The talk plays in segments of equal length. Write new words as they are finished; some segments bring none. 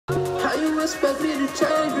you expect me to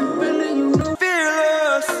change? You really, you know.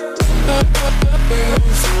 Fearless.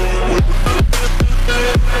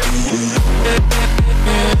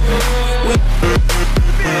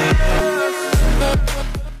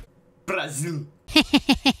 Brasil.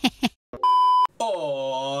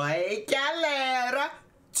 Oi, galera,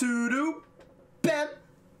 tudo bem?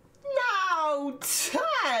 Now,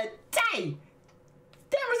 today,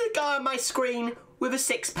 there is a guy on my screen with a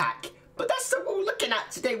six-pack, but that's not what we're looking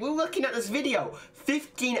at today. We're looking at this video,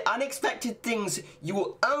 15 unexpected things you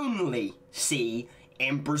will only see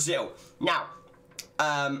in Brazil. Now,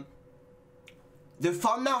 the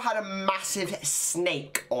thumbnail had a massive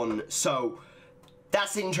snake on, so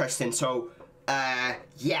that's interesting. So,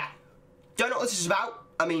 yeah. Don't know what this is about.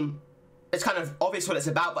 I mean, it's kind of obvious what it's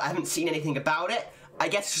about, but I haven't seen anything about it. I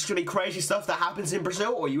guess it's just gonna be crazy stuff that happens in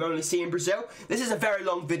Brazil, or you only see in Brazil. This is a very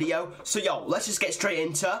long video, so yo, let's just get straight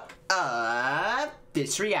into,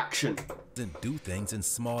 this reaction. And do things in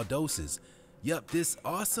small doses. Yup, this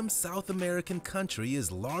awesome South American country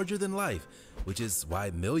is larger than life, which is why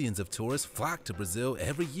millions of tourists flock to Brazil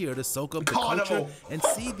every year to soak up the culture and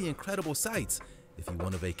see the incredible sights. If you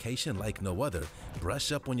want a vacation like no other,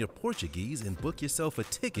 brush up on your Portuguese and book yourself a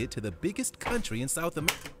ticket to the biggest country in South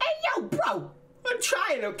America. Hey, yo, bro, I'm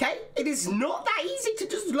trying, okay? It is not that easy to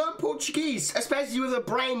just learn Portuguese, especially with a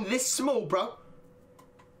brain this small, bro.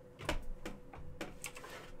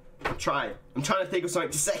 I'm trying to think of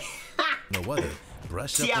something to say. No other.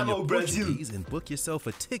 Brush up on your Portuguese and book yourself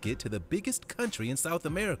a ticket to the biggest country in South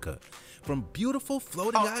America. From beautiful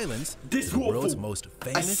floating islands to the world's most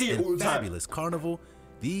famous and fabulous carnival,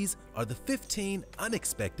 these are the 15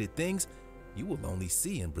 unexpected things you will only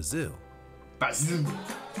see in Brazil. Brasil.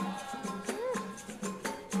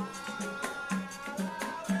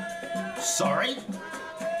 Sorry?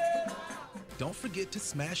 Don't forget to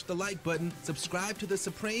smash the like button, subscribe to The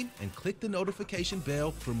Supreme, and click the notification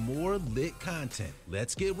bell for more lit content.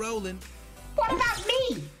 Let's get rolling. What about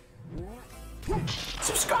me?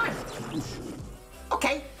 Subscribe.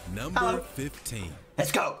 Okay. Number 15.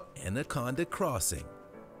 Let's go. Anaconda Crossing.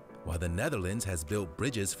 While the Netherlands has built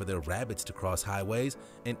bridges for their rabbits to cross highways,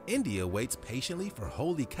 and India waits patiently for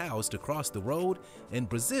holy cows to cross the road, in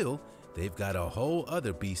Brazil, they've got a whole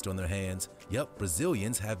other beast on their hands. Yup,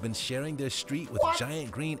 Brazilians have been sharing their street with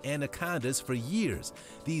giant green anacondas for years.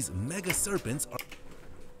 These mega serpents are...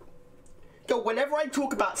 Yo, whenever I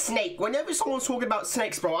talk about snake, whenever someone's talking about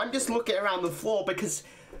snakes, bro, I'm just looking around the floor because,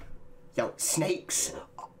 yo, snakes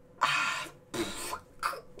are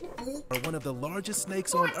one of the largest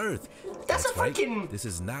snakes on Earth. That's a freaking... Right. This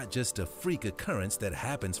is not just a freak occurrence that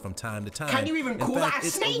happens from time to time. Can you even call that a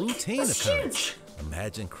it's snake? A routine That's occurrence. Huge.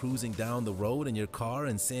 Imagine cruising down the road in your car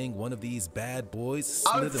and seeing one of these bad boys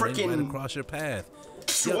slithering right across your path.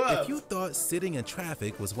 If you thought sitting in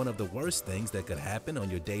traffic was one of the worst things that could happen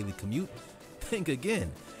on your daily commute, think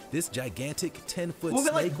again. This gigantic 10-foot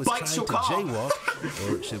snake was trying to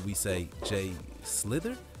jaywalk, or should we say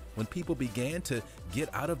jay-slither, when people began to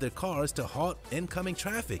get out of their cars to halt incoming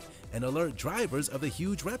traffic and alert drivers of the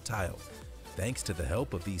huge reptile. Thanks to the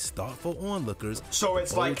help of these thoughtful onlookers, so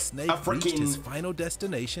it's like snake reached his final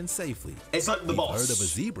destination safely. It's like the boss. Heard of a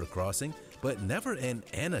zebra crossing, but never an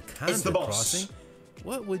anaconda crossing.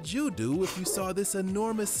 What would you do if you saw this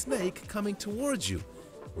enormous snake coming towards you?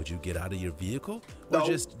 Would you get out of your vehicle or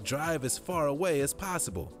just drive as far away as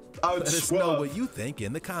possible? Let us know what you think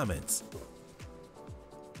in the comments.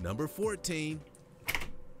 Number 14.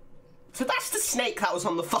 So that's the snake that was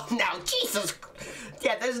on the thumbnail. Jesus.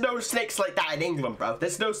 Yeah, there's no snakes like that in England, bro.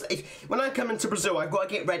 There's no... When I come into Brazil, I've got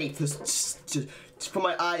to get ready for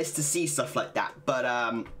my eyes to see stuff like that. But,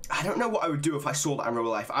 I don't know what I would do if I saw that in real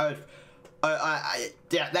life.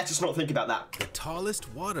 Yeah, let's just not think about that. The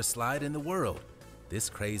tallest water slide in the world. This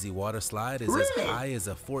crazy water slide is as high as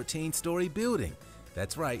a 14-story building.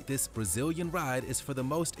 That's right, this Brazilian ride is for the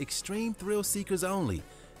most extreme thrill seekers only.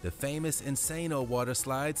 The famous Insano water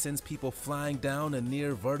slide sends people flying down a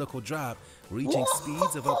near vertical drop, reaching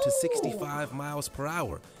speeds of up to 65 miles per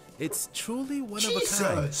hour. It's truly one of a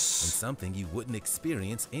kind, and something you wouldn't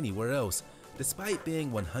experience anywhere else. Despite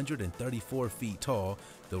being 134 feet tall,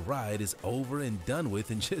 the ride is over and done with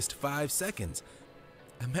in just 5 seconds.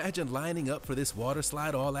 Imagine lining up for this water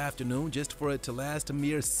slide all afternoon just for it to last a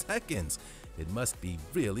mere seconds. It must be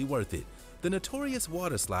really worth it. The notorious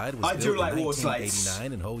water slide was built in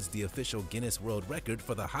 1989 and holds the official Guinness World Record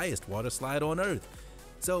for the highest water slide on Earth.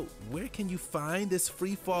 So where can you find this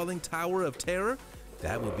free-falling tower of terror?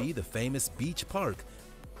 That would be the famous beach park,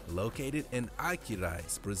 located in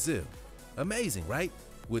Alwhites, Brazil. Amazing, right?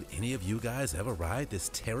 Would any of you guys ever ride this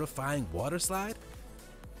terrifying water slide?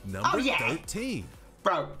 Number 13.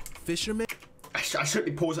 Bro, fishermen I shouldn't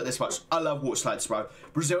be paused at this much. I love water slides, bro.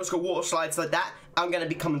 Brazil's got water slides like that. I'm gonna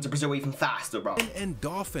be coming to Brazil even faster, bro. and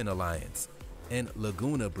Dolphin Alliance. In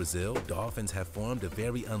Laguna, Brazil, dolphins have formed a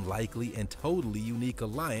very unlikely and totally unique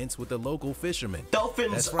alliance with the local fishermen.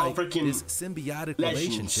 Dolphins That's right. are freaking This symbiotic legends.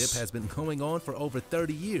 relationship has been going on for over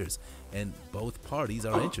 30 years, and both parties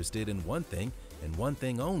are interested in one thing and one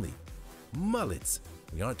thing only: mullets.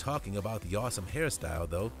 We aren't talking about the awesome hairstyle,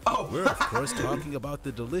 though. Oh. We're, of course, talking about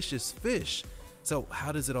the delicious fish. So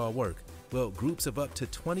how does it all work? Well, groups of up to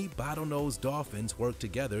 20 bottlenose dolphins work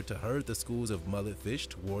together to herd the schools of mullet fish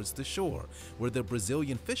towards the shore, where the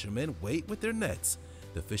Brazilian fishermen wait with their nets.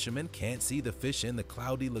 The fishermen can't see the fish in the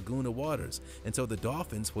cloudy Laguna waters, and so the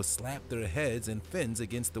dolphins will slap their heads and fins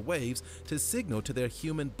against the waves to signal to their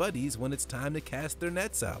human buddies when it's time to cast their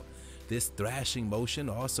nets out. This thrashing motion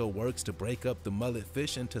also works to break up the mullet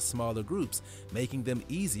fish into smaller groups, making them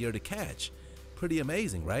easier to catch. Pretty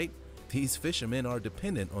amazing, right? These fishermen are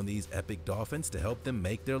dependent on these epic dolphins to help them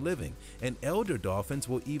make their living, and elder dolphins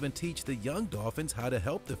will even teach the young dolphins how to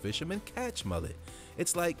help the fishermen catch mullet.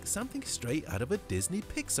 It's like something straight out of a Disney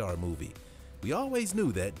Pixar movie. We always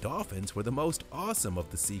knew that dolphins were the most awesome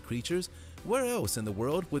of the sea creatures. Where else in the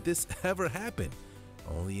world would this ever happen?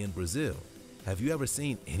 Only in Brazil. Have you ever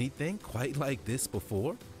seen anything quite like this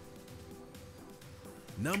before?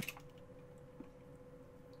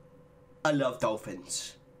 I love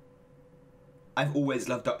dolphins. I've always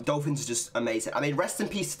loved dolphins. Are just amazing. I mean, rest in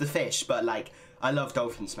peace to the fish, but like, I love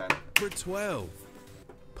dolphins, man. Number 12.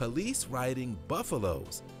 Police riding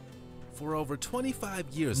buffaloes. For over 25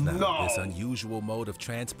 years now, this unusual mode of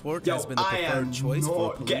transport has been the preferred choice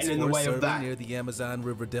for police force serving near the Amazon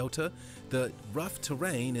River Delta. The rough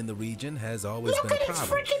terrain in the region has always been a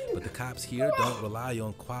problem, but the cops here don't rely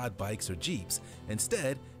on quad bikes or jeeps.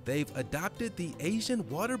 Instead, they've adopted the Asian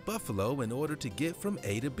water buffalo in order to get from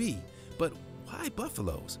A to B. But why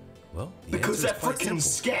buffaloes? Well, because they're freaking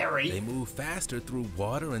scary. They move faster through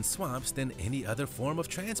water and swamps than any other form of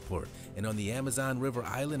transport. And on the Amazon River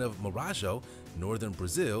island of Marajo, northern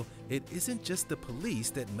Brazil, it isn't just the police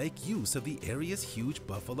that make use of the area's huge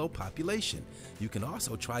buffalo population. You can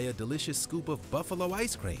also try a delicious scoop of buffalo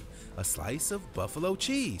ice cream, a slice of buffalo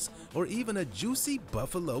cheese, or even a juicy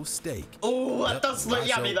buffalo steak. Oh, that does look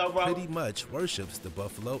yummy though, bro. Pretty much worships the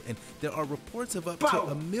buffalo, and there are reports of up to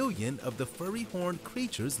 1 million of the furry horned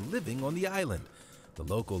creatures living on the island. The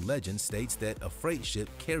local legend states that a freight ship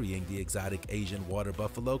carrying the exotic Asian water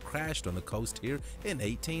buffalo crashed on the coast here in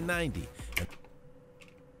 1890.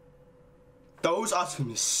 Those are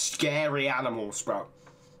some scary animals, bro.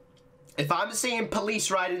 If I'm seeing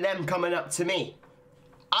police riding them coming up to me,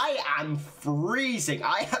 I am freezing.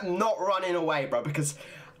 I am not running away, bro, because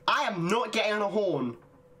I am not getting on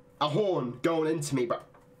a horn going into me, bro.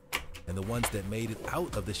 And the ones that made it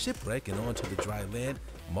out of the shipwreck and onto the dry land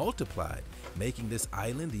multiplied, making this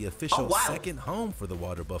island the official second home for the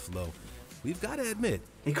water buffalo. We've got to admit,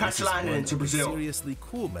 they crash landed into Brazil. Seriously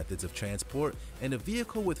cool methods of transport, and a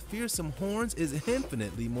vehicle with fearsome horns is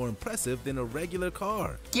infinitely more impressive than a regular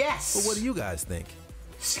car. Yes. But what do you guys think?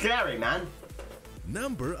 Scary, man.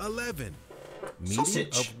 Number 11, meeting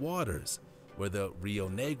of waters, where the Rio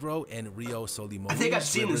Negro and Rio Solimões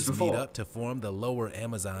rivers meet up to form the lower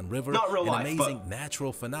Amazon River. An amazing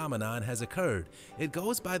natural phenomenon has occurred. It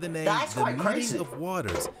goes by the name the meeting of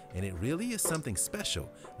waters, and it really is something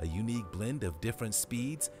special. A unique blend of different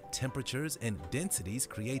speeds, temperatures, and densities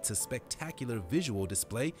creates a spectacular visual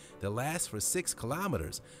display that lasts for 6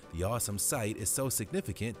 kilometers. The awesome sight is so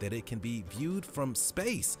significant that it can be viewed from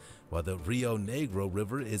space. While the Rio Negro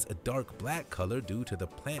River is a dark black color due to the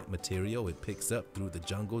plant material it picks up through the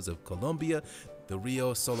jungles of Colombia, the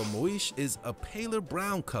Rio Solimões is a paler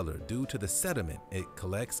brown color due to the sediment it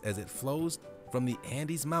collects as it flows from the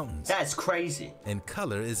Andes Mountains. That's crazy. And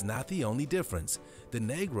color is not the only difference. The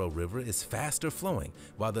Negro River is faster flowing,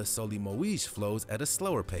 while the Solimões flows at a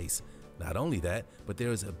slower pace. Not only that, but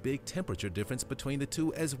there is a big temperature difference between the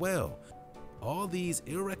two as well. All these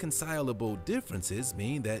irreconcilable differences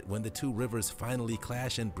mean that when the two rivers finally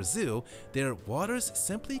clash in Brazil, their waters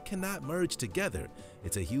simply cannot merge together.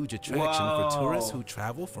 It's a huge attraction for tourists who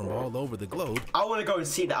travel from all over the globe. I want to go and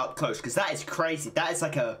see that up close, because that is crazy. That is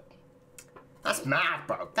like that's mad,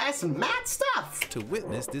 bro. That's some mad stuff. To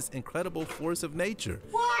witness this incredible force of nature.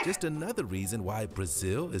 What? Just another reason why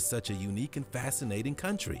Brazil is such a unique and fascinating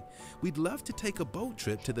country. We'd love to take a boat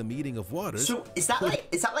trip to the meeting of waters. So is that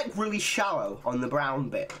like really shallow on the brown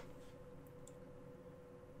bit?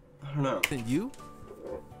 I don't know. And you?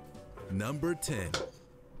 Number 10,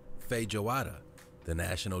 feijoada, the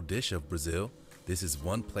national dish of Brazil. This is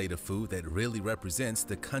one plate of food that really represents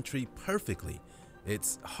the country perfectly.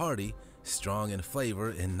 It's hearty, strong in flavor,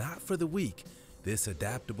 and not for the weak. This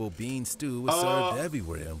adaptable bean stew is served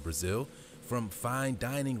everywhere in Brazil, from fine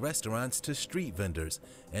dining restaurants to street vendors,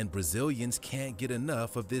 and Brazilians can't get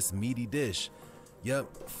enough of this meaty dish. Yup.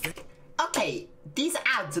 Okay, these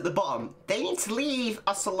ads at the bottom, they need to leave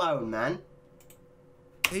us alone, man.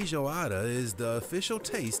 Feijoada is the official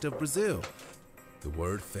taste of Brazil. The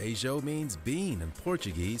word feijão means bean in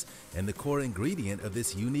Portuguese, and the core ingredient of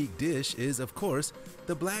this unique dish is, of course,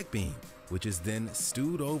 the black bean, which is then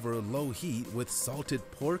stewed over low heat with salted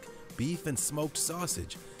pork, beef, and smoked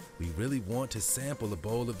sausage. We really want to sample a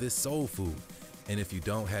bowl of this soul food. And if you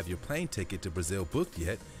don't have your plane ticket to Brazil booked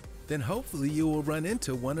yet, then hopefully you will run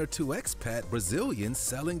into 1 or 2 expat Brazilians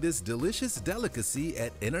selling this delicious delicacy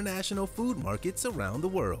at international food markets around the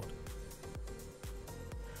world.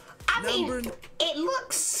 I mean, it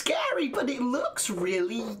looks scary, but it looks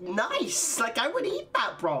really nice. Like, I would eat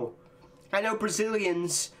that, bro. I know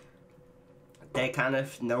Brazilians, they're kind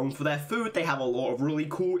of known for their food. They have a lot of really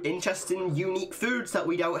cool, interesting, unique foods that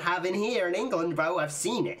we don't have in here in England, bro. I've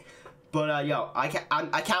seen it. But, yo, I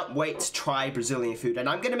can't wait to try Brazilian food. And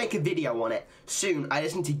I'm going to make a video on it soon. I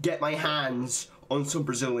just need to get my hands on some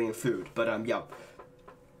Brazilian food. But, yo,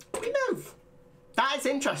 we move. That is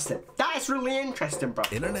interesting. That is really interesting, bro.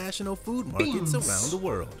 International food markets around the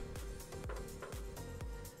world.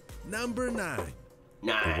 Number 9.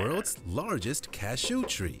 The world's largest cashew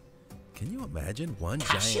tree. Can you imagine one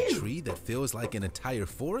giant tree that feels like an entire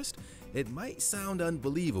forest? It might sound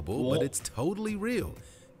unbelievable, but it's totally real.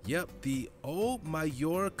 Yep, the O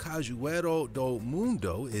Maior Cajueiro do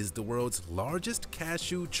Mundo is the world's largest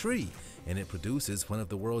cashew tree, and it produces one of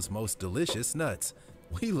the world's most delicious nuts.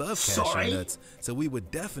 We love cashew nuts, so we would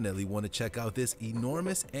definitely want to check out this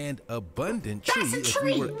enormous and abundant tree if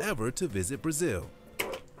we were ever to visit Brazil.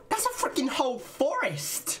 That's a freaking whole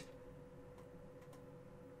forest!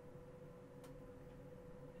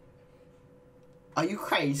 Are you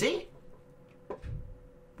crazy?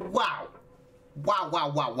 Wow. Wow, wow,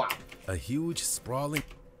 wow, wow. A huge, sprawling...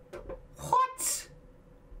 What?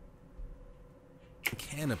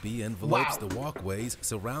 Canopy envelopes the walkways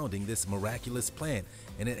surrounding this miraculous plant,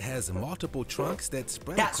 and it has multiple trunks that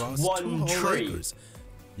spread across 2 whole acres.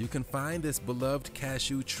 You can find this beloved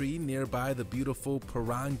cashew tree nearby the beautiful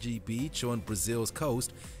Parangi Beach on Brazil's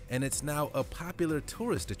coast, and it's now a popular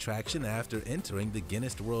tourist attraction after entering the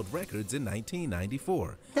Guinness World Records in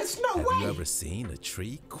 1994. There's no way! Have you ever seen a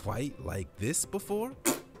tree quite like this before?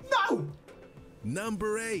 No!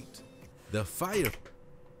 Number 8. The fire...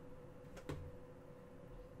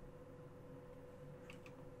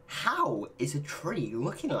 How is a tree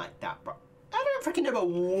looking like that, bro? I don't freaking know, but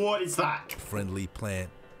what is that? Friendly plant.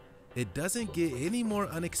 It doesn't get any more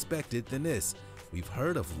unexpected than this. We've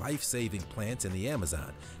heard of life-saving plants in the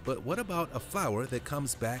Amazon, but what about a flower that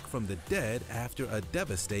comes back from the dead after a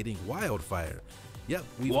devastating wildfire? Yep,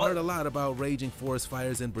 we've heard a lot about raging forest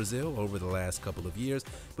fires in Brazil over the last couple of years,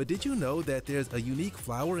 but did you know that there's a unique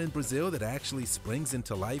flower in Brazil that actually springs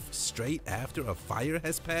into life straight after a fire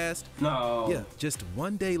has passed? No. Yeah, just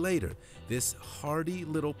 1 day later, this hardy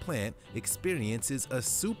little plant experiences a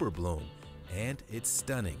super bloom, and it's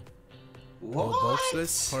stunning.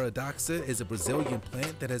 Bolboslis paradoxa is a Brazilian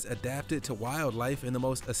plant that has adapted to wildlife in the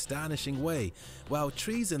most astonishing way. While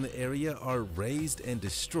trees in the area are raised and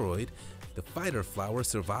destroyed, the fighter flower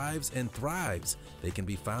survives and thrives. They can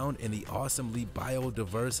be found in the awesomely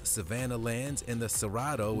biodiverse savanna lands in the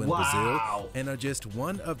Cerrado in Brazil, and are just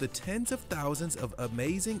one of the tens of thousands of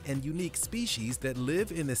amazing and unique species that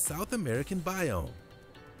live in the South American biome.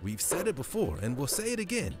 We've said it before and we'll say it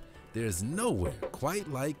again. There's nowhere quite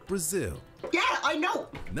like Brazil. Yeah, I know.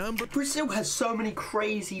 Brazil has so many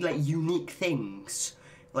crazy, like, unique things.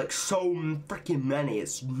 Like, so freaking many.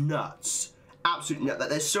 It's nuts. Absolutely nuts. Like,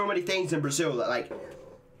 there's so many things in Brazil that, like,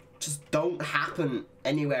 just don't happen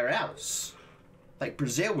anywhere else. Like,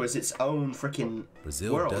 Brazil was its own freaking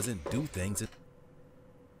world. Doesn't do things.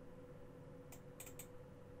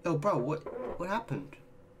 Oh, bro, what happened?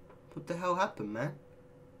 What the hell happened, man?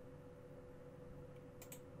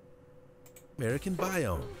 American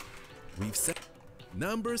biome. We've set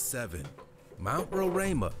number 7, Mount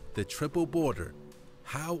Roraima, the triple border.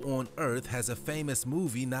 How on earth has a famous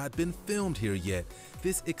movie not been filmed here yet?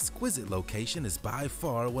 This exquisite location is by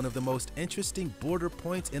far one of the most interesting border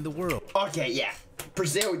points in the world. Okay, yeah,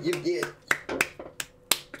 Brazil, we get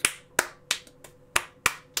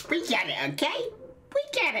it, okay? We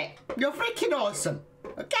get it. You're freaking awesome,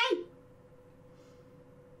 okay?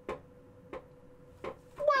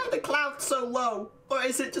 Why are the clouds so low? Or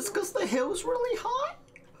is it just because the hill's really high?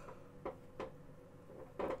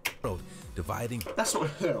 Dividing. That's not a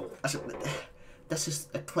hill. That's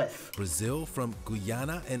just a cliff. Brazil from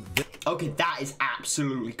Guyana and Okay, that is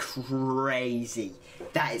absolutely crazy.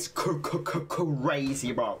 That is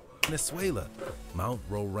crazy, bro. Venezuela. Mount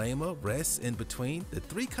Roraima rests in between the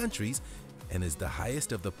three countries and is the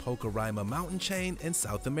highest of the Pacaraima mountain chain in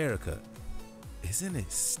South America. Isn't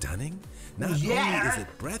it stunning? Not only is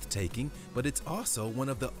it breathtaking, but it's also one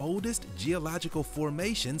of the oldest geological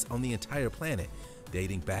formations on the entire planet,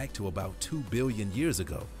 dating back to about 2 billion years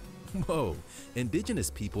ago. Whoa! Indigenous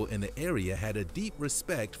people in the area had a deep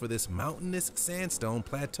respect for this mountainous sandstone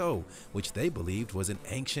plateau, which they believed was an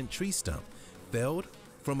ancient tree stump, felled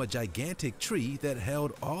from a gigantic tree that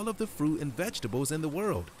held all of the fruit and vegetables in the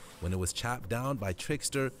world. When it was chopped down by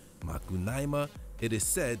trickster Macunaíma, it is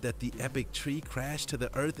said that the epic tree crashed to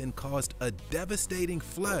the earth and caused a devastating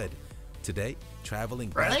flood. Today,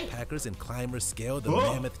 traveling backpackers and climbers scale the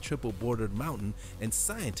mammoth triple-bordered mountain, and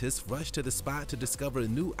scientists rush to the spot to discover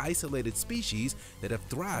new isolated species that have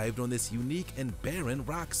thrived on this unique and barren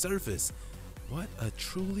rock surface. What a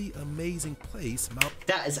truly amazing place,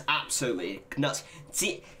 That is absolutely nuts.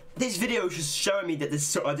 See, this video is just showing me that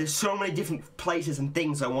there's so many different places and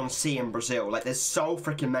things I want to see in Brazil. Like, there's so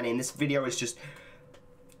freaking many, and this video is just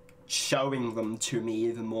showing them to me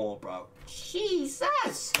even more, bro.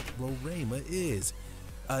 Jesus! Roraima is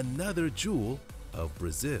another jewel of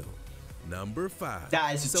Brazil. Number 5.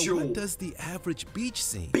 That is a jewel. So what does the average beach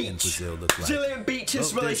scene in Brazil look like? Brazilian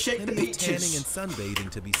beaches, well, where they shake the beaches. Tanning and sunbathing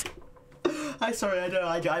to be I'm sorry, I know,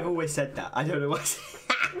 I've always said that. I don't know what.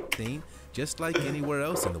 seen, just like anywhere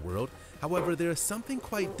else in the world. However, there is something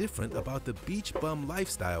quite different about the beach bum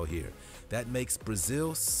lifestyle here that makes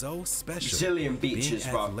Brazil so special. Brazilian beaches,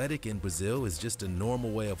 Being athletic in Brazil is just a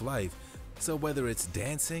normal way of life. So whether it's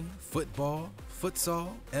dancing, football,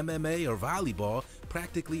 futsal, MMA, or volleyball,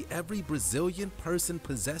 practically every Brazilian person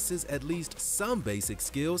possesses at least some basic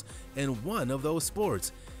skills in one of those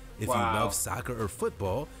sports. If you love soccer or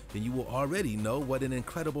football, then you will already know what an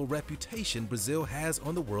incredible reputation Brazil has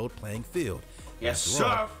on the world playing field. Yes, After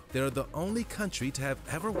all, sir. they're the only country to have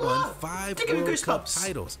ever won 5 World Cup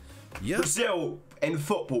titles. Yep. Brazil in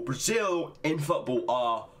football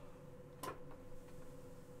are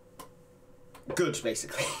good,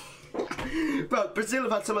 basically. Bro, Brazil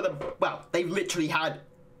have had some of the, well, they've literally had,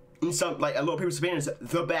 in some, like, a lot of people's opinions,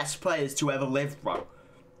 the best players to ever live, bro.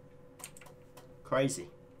 Crazy.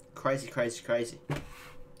 Crazy, crazy, crazy.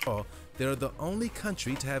 They're the only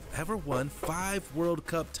country to have ever won 5 World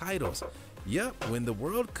Cup titles. Yep, when the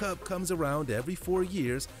World Cup comes around every 4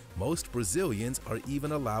 years, most Brazilians are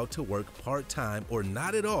even allowed to work part-time or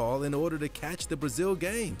not at all in order to catch the Brazil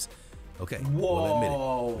games. Okay, we'll admit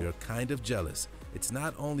it, we're kind of jealous. It's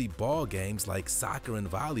not only ball games like soccer and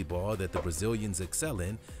volleyball that the Brazilians excel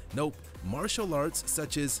in. Nope, martial arts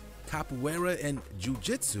such as capoeira and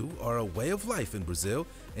jiu-jitsu are a way of life in Brazil,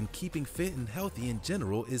 and keeping fit and healthy in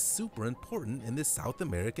general is super important in this South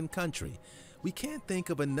American country. We can't think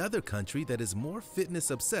of another country that is more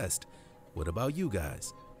fitness obsessed. What about you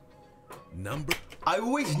guys? I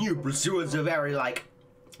always knew Brazil was a very, like,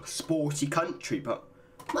 sporty country, but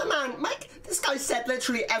my man, Mike, this guy said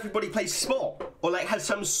literally everybody plays sport or, like, has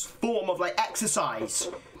some form of, like, exercise.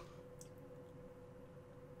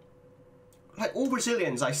 Like, all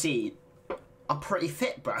Brazilians I see are pretty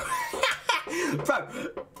fit, bro. Bro.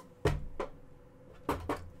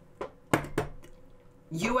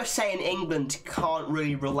 USA and England can't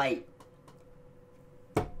really relate.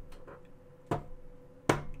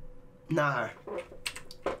 No.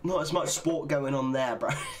 Not as much sport going on there, bro.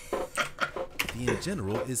 In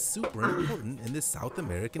general is super important in this South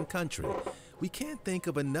American country. We can't think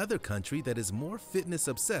of another country that is more fitness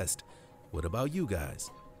obsessed. What about you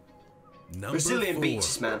guys? Brazilian 4.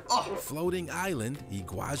 beaches, man. Oh. Floating island,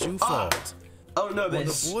 Iguazu Falls. Oh, no, On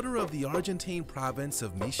the border of the Argentine province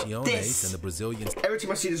of Misiones and the Brazilian every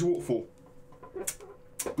time I see this waterfall,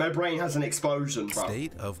 my brain has an explosion, bro.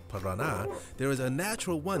 State of Paraná, there is a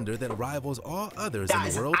natural wonder that rivals all others in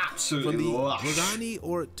the world. Absolutely from the lush. Guarani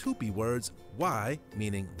or Tupi words "y"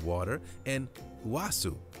 meaning water and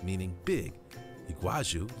 "Huaçu" meaning big.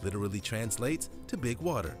 Iguazu literally translates to big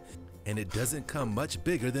water. And it doesn't come much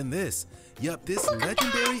bigger than this. Yup, this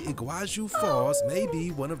legendary Iguazu Falls may be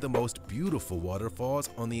one of the most beautiful waterfalls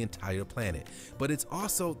on the entire planet, but it's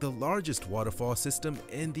also the largest waterfall system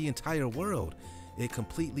in the entire world. It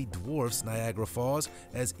completely dwarfs Niagara Falls,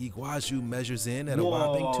 as Iguazu measures in at a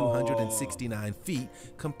whopping 269 feet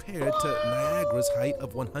compared to Niagara's height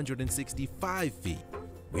of 165 feet.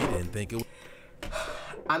 We didn't think it would.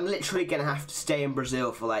 I'm literally gonna have to stay in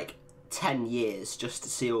Brazil for like 10 years just to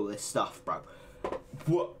see all this stuff, bro.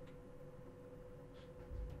 What?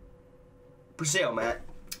 Brazil, man.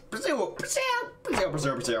 Brazil.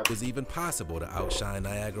 It was even possible to outshine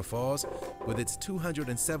Niagara Falls with its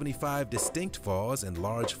 275 distinct falls and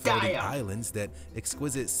large floating islands. That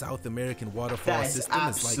exquisite South American waterfall system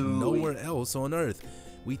is like nowhere else on Earth.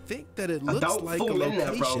 We think that it looks like a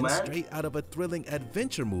location straight out of a thrilling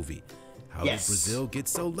adventure movie. How did Brazil get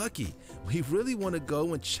so lucky? We really want to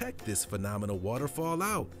go and check this phenomenal waterfall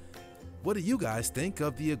out. What do you guys think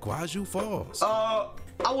of the Iguazu Falls? I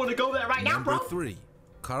want to go there right now, bro. Number 3,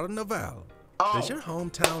 Carnaval. Does your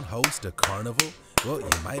hometown host a carnival? Well, you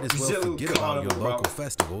might as well forget about your local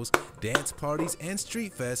festivals, dance parties, and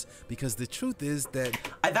street fests, because the truth is that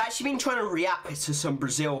I've actually been trying to react to some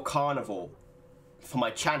Brazil carnival for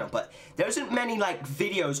my channel, but there isn't many like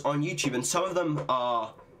videos on YouTube, and some of them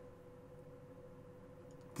are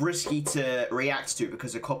risky to react to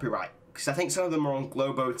because of copyright. Because I think some of them are on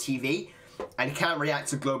Globo TV, and you can't react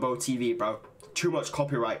to Globo TV, bro. Too much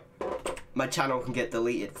copyright. My channel can get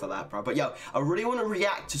deleted for that, bro. But yo, I really want to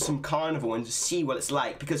react to some carnival and just see what it's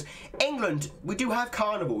like, because England, we do have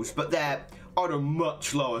carnivals, but they're on a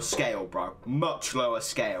much lower scale, bro. Much lower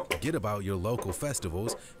scale. Forget about your local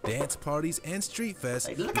festivals, dance parties, and street fests,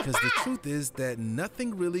 because the truth is that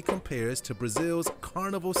nothing really compares to Brazil's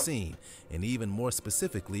carnival scene, and even more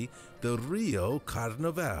specifically, the Rio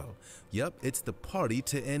Carnaval. Yep, it's the party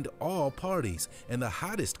to end all parties, and the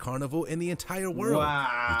hottest carnival in the entire world.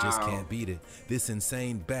 Wow. You just can't beat it. This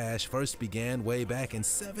insane bash first began way back in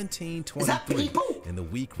 1723, in the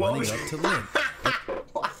week running up to Lent.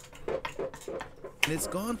 And it's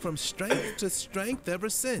gone from strength to strength ever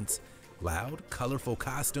since. Loud, colorful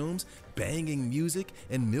costumes, banging music,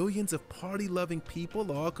 and millions of party-loving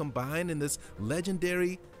people all combined in this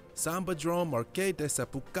legendary Sambadrome Marquês de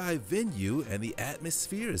Sapucaí venue, and the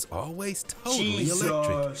atmosphere is always totally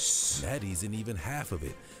electric. And that isn't even half of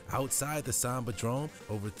it. Outside the Sambadrome,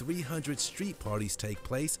 over 300 street parties take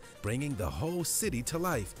place, bringing the whole city to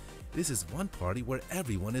life. This is one party where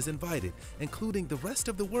everyone is invited, including the rest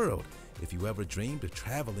of the world. If you ever dreamed of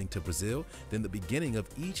traveling to Brazil, then the beginning of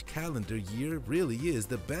each calendar year really is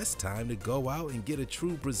the best time to go out and get a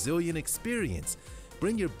true Brazilian experience.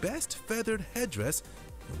 Bring your best feathered headdress,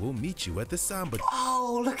 and we'll meet you at the Samba.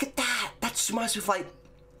 Oh, look at that! That just reminds me of like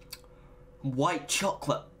white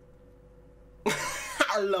chocolate.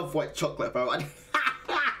 I love white chocolate, bro.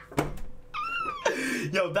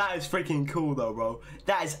 Yo, that is freaking cool though, bro.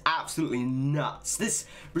 That is absolutely nuts. This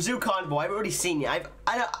Brazil Carnival, I've already seen it. I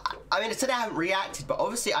mean, I said I haven't reacted, but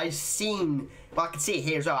obviously I've seen, well, I can see it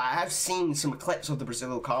here as well. I have seen some clips of the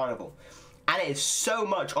Brazil Carnival. And it is so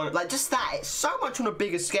much on, like, just that, it's so much on a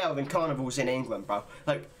bigger scale than carnivals in England, bro.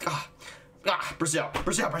 Like, Brazil.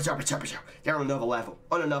 They're on another level,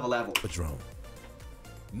 Padrone.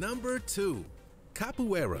 Number 2,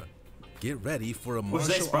 Capoeira. Get ready for a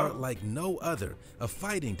martial art like no other, a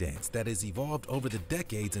fighting dance that has evolved over the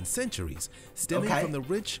decades and centuries, stemming from the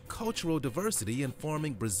rich cultural diversity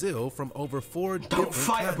informing Brazil from over 4 different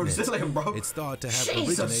continents. Brazilian, bro. It's thought to have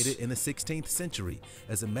originated in the 16th century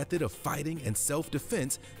as a method of fighting and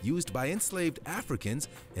self-defense used by enslaved Africans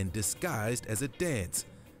and disguised as a dance.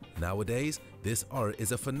 Nowadays, this art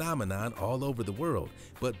is a phenomenon all over the world,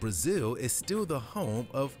 but Brazil is still the home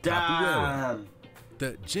of capoeira.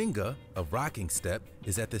 The ginga, a rocking step,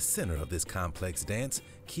 is at the center of this complex dance,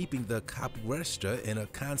 keeping the capoeirista in a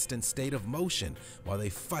constant state of motion while they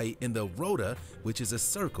fight in the roda, which is a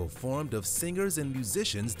circle formed of singers and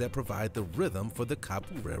musicians that provide the rhythm for the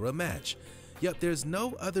capoeira match. Yet there's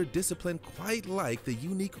no other discipline quite like the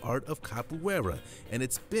unique art of capoeira, and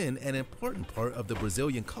it's been an important part of the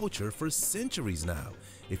Brazilian culture for centuries now.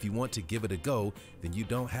 If you want to give it a go, then you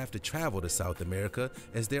don't have to travel to South America,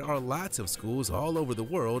 as there are lots of schools all over the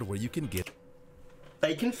world where you can get.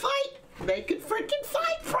 They can fight! They can freaking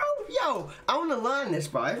fight, bro! Yo, I want to learn this,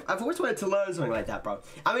 bro. I've always wanted to learn something like that, bro.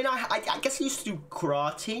 I mean, I guess I used to do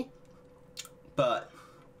karate, but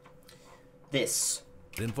this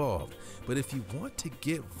involved. But if you want to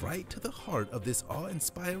get right to the heart of this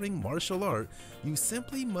awe-inspiring martial art, you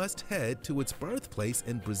simply must head to its birthplace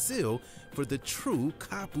in Brazil for the true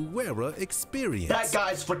capoeira experience. That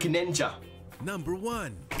guy's freaking ninja. Number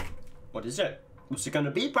 1. What is it? What's it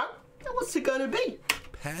gonna be, bro? What's it gonna be?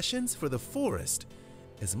 Passions for the forest.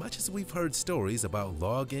 As much as we've heard stories about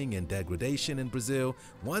logging and degradation in Brazil,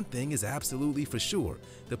 one thing is absolutely for sure.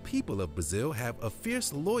 The people of Brazil have a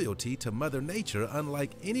fierce loyalty to Mother Nature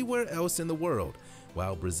unlike anywhere else in the world.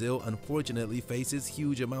 While Brazil unfortunately faces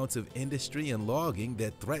huge amounts of industry and logging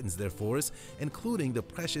that threatens their forests, including the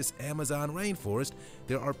precious Amazon rainforest,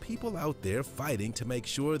 there are people out there fighting to make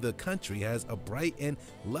sure the country has a bright and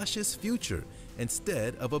luscious future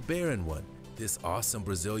instead of a barren one. This awesome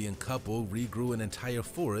Brazilian couple regrew an entire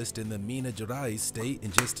forest in the Minas Gerais state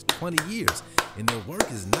in just 20 years, and their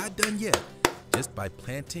work is not done yet. Just by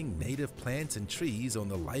planting native plants and trees on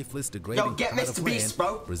the lifeless, degrading get plot of Mr. Beast,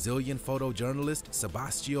 land, bro. Brazilian photojournalist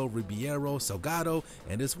Sebastião Ribeiro Salgado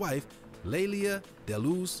and his wife, Lelia de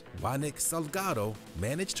Luz Wanik Salgado,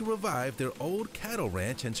 managed to revive their old cattle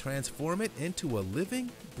ranch and transform it into a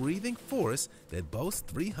living, breathing forest that boasts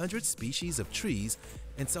 300 species of trees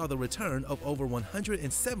and saw the return of over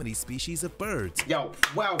 170 species of birds. Yo,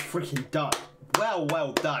 well freaking done.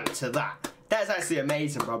 Well done to that. That's actually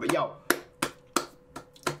amazing, bro. But yo,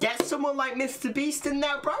 get someone like Mr. Beast in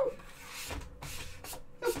there, bro.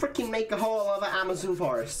 They'll freaking make a whole other Amazon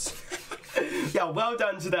forest. Yo, well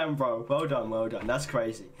done to them, bro. Well done. That's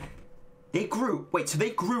crazy. They grew. Wait, so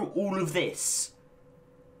they grew all of this?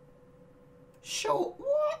 Sure,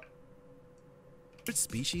 what?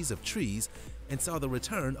 Species of trees and saw the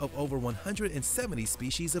return of over 170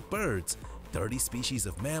 species of birds, 30 species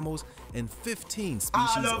of mammals, and 15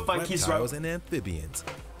 species of reptiles and amphibians.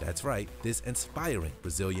 That's right, this inspiring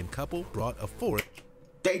Brazilian couple brought a forest.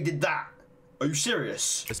 They did that. Are you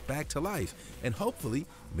serious? Back to life, and hopefully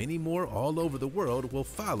many more all over the world will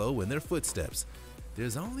follow in their footsteps.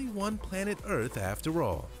 There's only one planet Earth after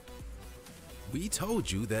all. We told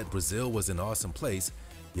you that Brazil was an awesome place.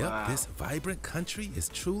 Yep, wow. This vibrant country is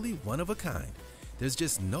truly one of a kind. There's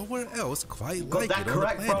just nowhere else quite like it on the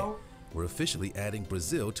planet. Bro. We're officially adding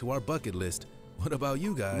Brazil to our bucket list. What about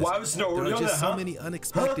you guys? Why was no there are just so many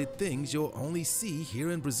unexpected things you'll only see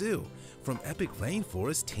here in Brazil. From epic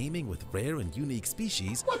rainforests teeming with rare and unique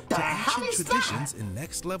species to ancient traditions and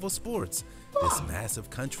next-level sports. This massive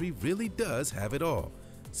country really does have it all.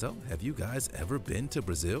 So, have you guys ever been to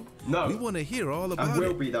Brazil? No. We want to hear all about it. I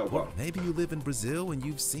will be though, bro. Or maybe you live in Brazil and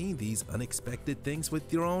you've seen these unexpected things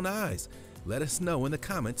with your own eyes. Let us know in the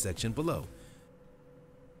comment section below.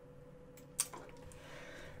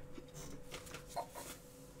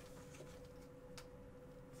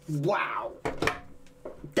 Wow.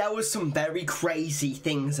 There was some very crazy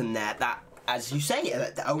things in there that, as you say,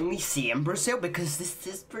 that only see in Brazil because this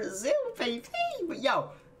is Brazil, baby. But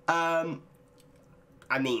yo,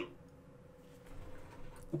 I mean,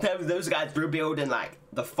 those guys were building like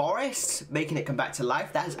the forest, making it come back to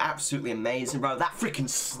life. That is absolutely amazing, bro. That freaking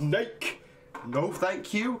snake. No,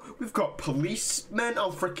 thank you. We've got policemen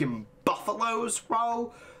on freaking buffaloes,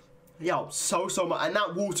 bro. Yo, so much. And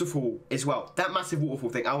that waterfall as well. That massive waterfall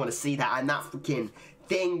thing. I want to see that. And that freaking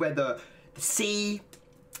thing where the sea,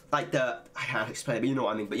 like I can't explain it, but you know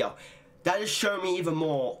what I mean. But yo, that just showed me even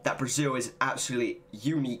more that Brazil is absolutely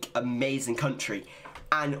unique, amazing country.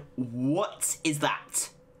 And what is that?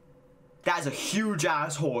 That is a huge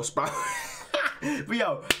ass horse, bro. But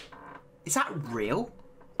yo, is that real?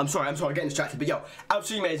 I'm sorry, I'm getting distracted. But yo,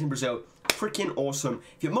 absolutely amazing Brazil. Freaking awesome.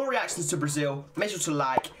 If you have more reactions to Brazil, make sure to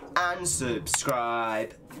like and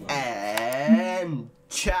subscribe. And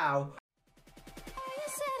ciao.